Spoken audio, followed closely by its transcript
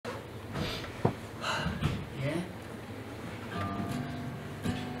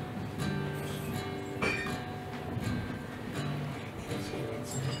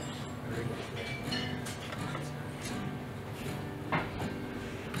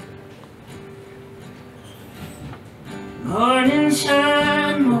Morning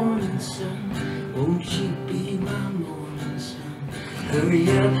sun, won't you be my morning sun? Hurry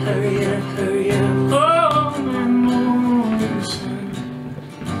up, hurry up, hurry up, oh my morning sun.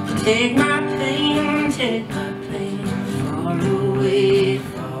 Take my pain far away,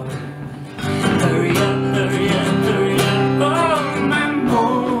 far away. Hurry up, hurry up, hurry up, oh my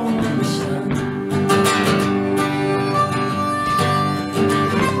morning sun.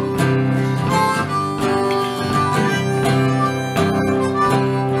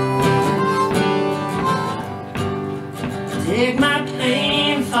 Take my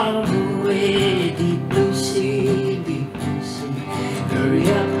pain far away, deep blue sea, deep blue sea. Hurry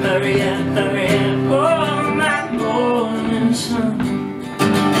up, hurry up, hurry up, oh my morning sun.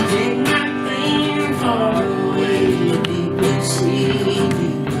 Take my pain far away, deep blue sea,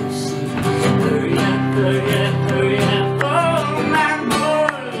 deep blue sea. Hurry up, hurry up, hurry up, oh my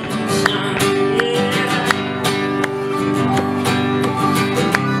morning sun, yeah.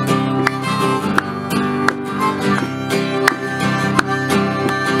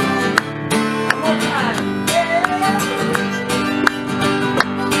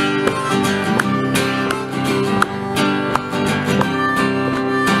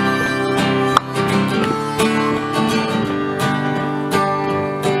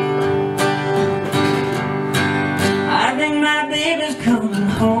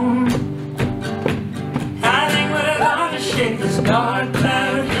 This dark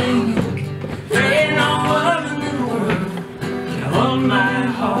cloud hanging, there ain't no one in the world can hold my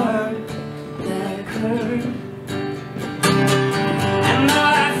heart like her. And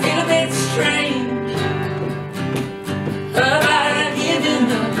though I feel a bit strange about giving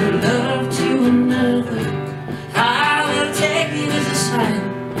up her love to another, I will take it as a sign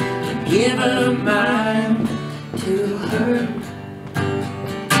to give up mine to her.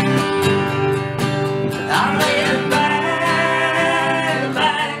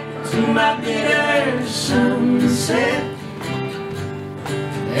 My bitter sunset,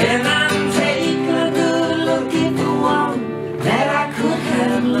 and I'm taking a good look at the one that I could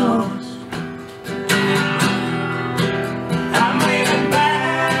have lost. I'm waving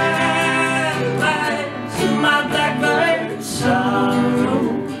bye-bye to my blackbird sorrow,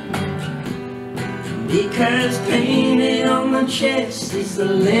 because painted on my chest is the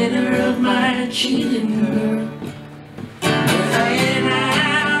letter of my cheating girl.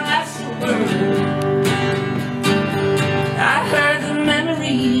 I heard the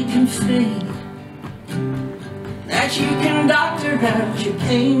memory can fade, that you can doctor out your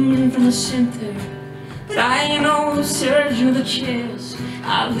pain from the center, but I ain't no surgeon of the chest.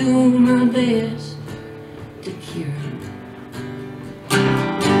 I'll do my best to cure it.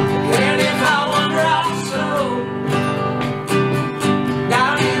 And if I wander off slow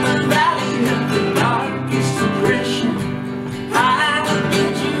down in the valley of the darkest depression,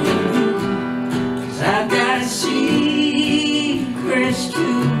 I've got secrets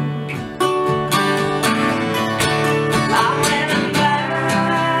too. I'm waving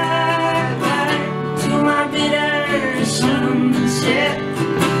bye-bye to my bitter sunset,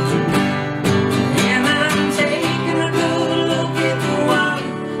 and I'm taking a good look at the one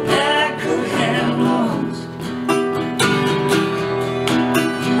that I could have lost.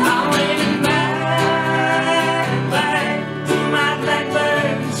 I'm waving bye-bye to my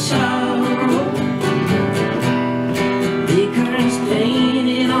blackbird sorrow, because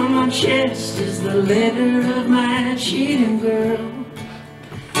painted on my chest is the letter of my cheating girl.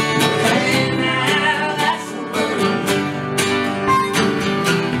 Hey now, that's the world.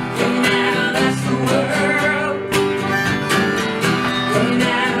 Hey now, that's the world. Hey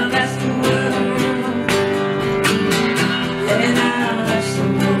now, that's the world. Hey now, that's the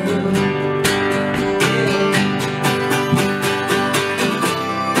world.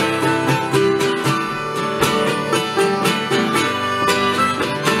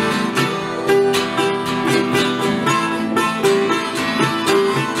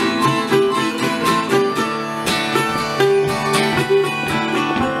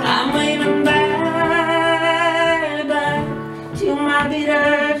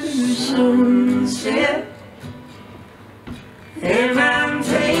 Sunset, and I'm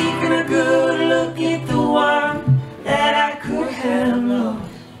taking a good look at the one that I could have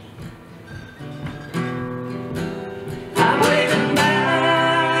lost. I'm waving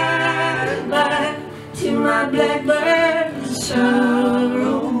bye-bye to my blackbird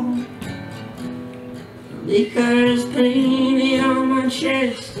sorrow, because painted on my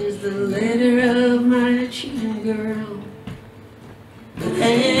chest is the letter of my cheating girl.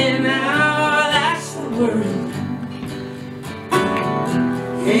 Hey now, that's the world.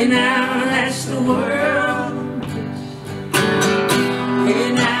 Hey now, that's the world.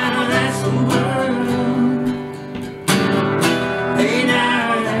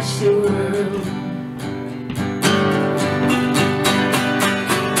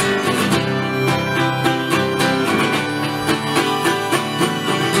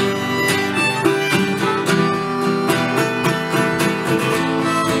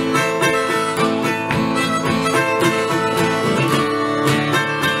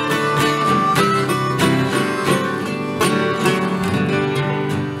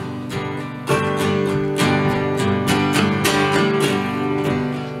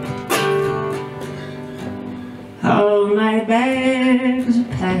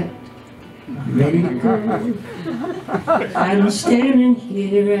 ready to go. I'm standing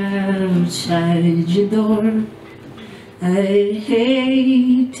here outside your door. I'd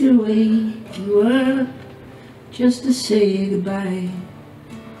hate to wake you up just to say goodbye.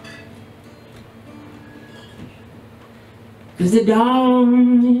 'Cause the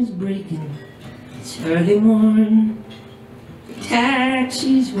dawn is breaking, it's early morn. The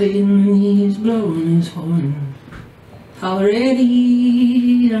taxi's waiting, he's blowing his horn.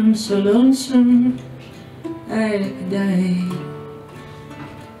 Already I'm so lonesome I could die.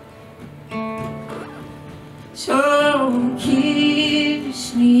 So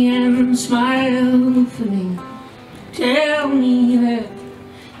kiss me and smile for me. Tell me that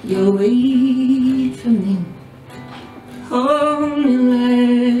you'll wait for me. Hold me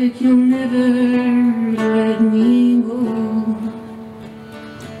like you'll never let me go.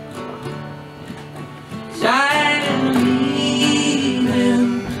 'Cause I'm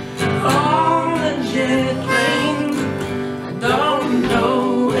leaving on the jet plane. I don't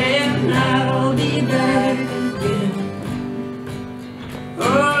know when I'll be back again.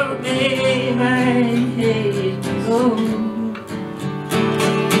 Oh babe, I hate to go.